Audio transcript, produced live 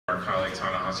colleague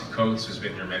Ta-Nehisi Coates, who's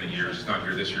been here many years. He's not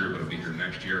here this year, but he'll be here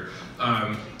next year.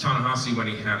 Ta-Nehisi, when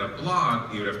he had a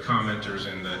blog, he would have commenters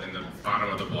in the bottom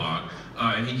of the blog,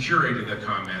 and he curated the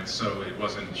comments so it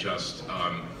wasn't just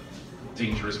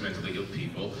dangerous mentally ill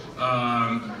people.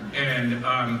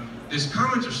 This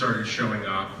commenter started showing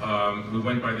up who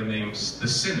went by the name The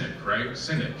Cynic, right?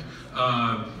 Cynic.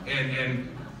 And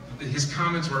his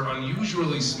comments were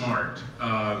unusually smart,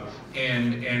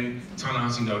 and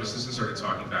Ta-Nehisi noticed this and started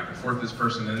talking back and forth with this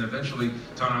person, and then eventually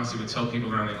Ta-Nehisi would tell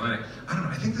people around the Atlantic, I don't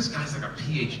know, I think this guy's like a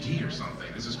PhD or something,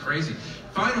 this is crazy.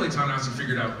 Finally, Ta-Nehisi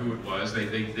figured out who it was.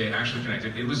 They actually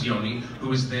connected. It was Yoni, who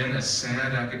was then a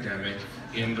sad academic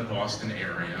in the Boston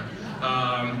area,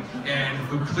 and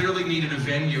who clearly needed a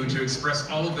venue to express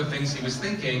all of the things he was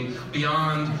thinking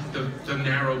beyond the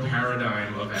narrow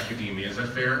paradigm of academia. Is that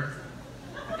fair?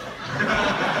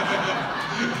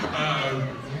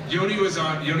 Yoni's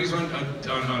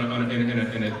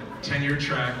in a tenure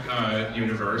track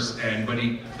universe, but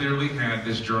he clearly had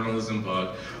this journalism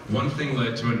bug. One thing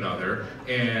led to another,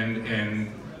 and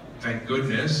thank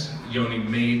goodness Yoni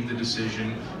made the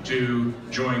decision to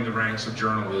join the ranks of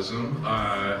journalism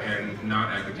and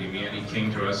not academia, and he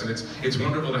came to us, and it's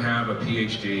wonderful to have a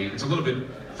PhD. It's a little bit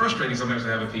frustrating sometimes to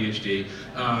have a PhD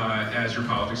as your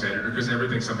politics editor, because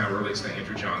everything somehow relates to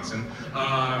Andrew Johnson.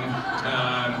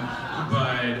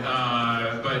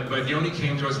 But Yoni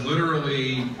came to us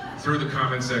literally through the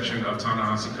comment section of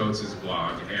Ta-Nehisi Coates'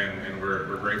 blog, and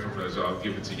we're grateful for this. So I'll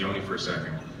give it to Yoni for a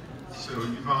second. So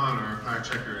Yvonne, our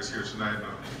fact checker, is here tonight.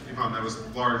 Yvonne, that was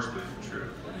largely true.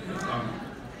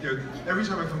 Every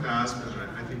time I come to Aspen,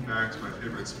 I think back to my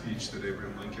favorite speech that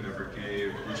Abraham Lincoln ever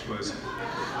gave, which was,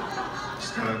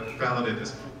 just kind of validate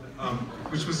this,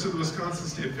 which was to the Wisconsin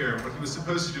State Fair. What he was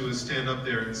supposed to do was stand up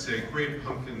there and say, great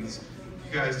pumpkins,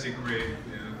 you guys did great,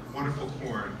 wonderful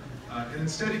corn. And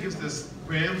instead he gives this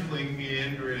rambling,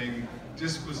 meandering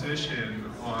disquisition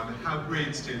on how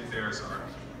great state fairs are.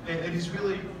 And he's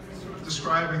really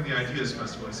describing the Ideas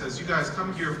Festival. He says, you guys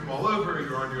come here from all over,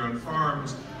 you're on your own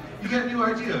farms, you get new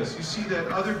ideas. You see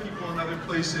that other people in other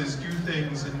places do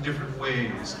things in different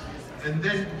ways, and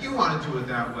then you want to do it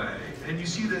that way. And you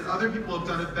see that other people have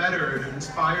done it better, and it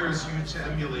inspires you to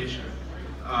emulation.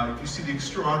 You see the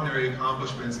extraordinary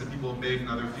accomplishments that people have made in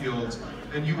other fields,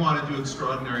 and you want to do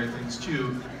extraordinary things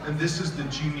too, and this is the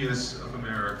genius of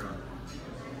America.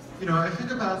 I think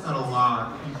about that a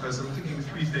lot because I'm thinking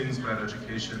three things about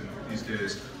education these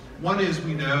days. One is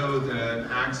we know that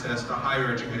access to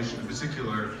higher education in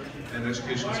particular, and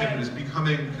educational attainment, is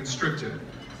becoming constricted.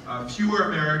 Fewer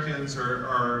Americans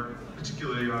are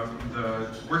particularly from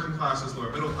the working classes, lower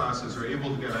middle classes, are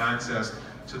able to get access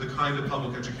to the kind of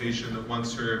public education that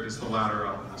once served as the ladder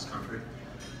up in this country.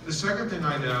 The second thing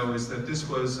I know is that this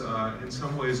was, in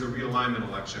some ways, a realignment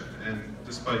election, and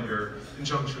despite your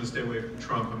injunction to stay away from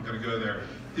Trump, I'm going to go there.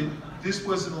 This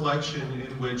was an election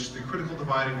in which the critical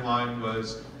dividing line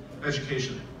was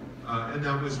education, and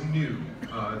that was new.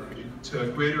 To a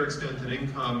greater extent than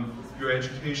income, your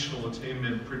educational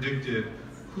attainment predicted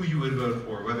who you would vote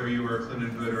for, whether you were a Clinton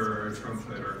voter or a Trump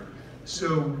voter.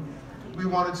 So we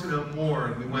wanted to know more,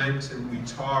 and we went and we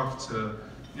talked to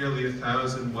nearly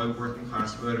 1,000 white working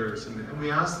class voters, and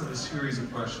we asked them a series of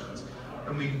questions.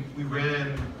 And we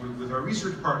ran, with our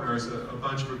research partners, a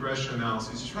bunch of regression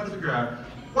analyses to try to figure out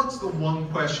what's the one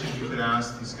question you could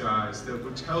ask these guys that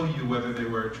would tell you whether they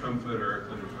were a Trump voter or a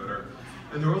Clinton voter.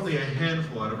 And there were only a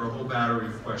handful out of our whole battery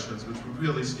of questions which would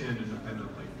really stand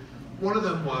independently. One of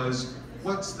them was,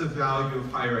 what's the value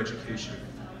of higher education?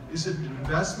 Is it an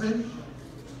investment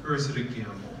or is it a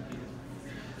gamble?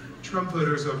 Trump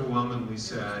voters overwhelmingly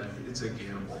said it's a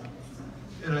gamble.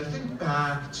 And I think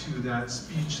back to that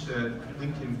speech that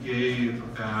Lincoln gave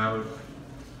about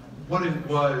what it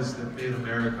was that made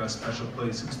America a special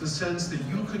place. It was the sense that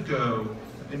you could go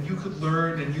and you could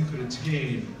learn and you could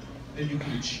attain and you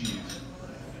could achieve.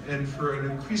 And for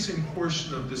an increasing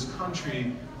portion of this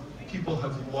country, people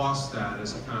have lost that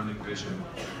as a founding vision.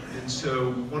 And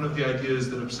so one of the ideas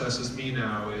that obsesses me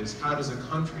now is, how does a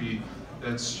country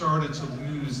that started to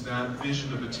lose that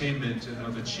vision of attainment and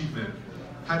of achievement,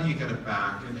 how do you get it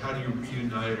back, and how do you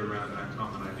reunite around that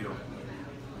common ideal?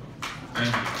 Thank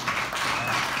you.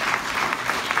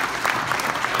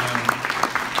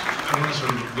 I want to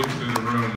sort of look through the room.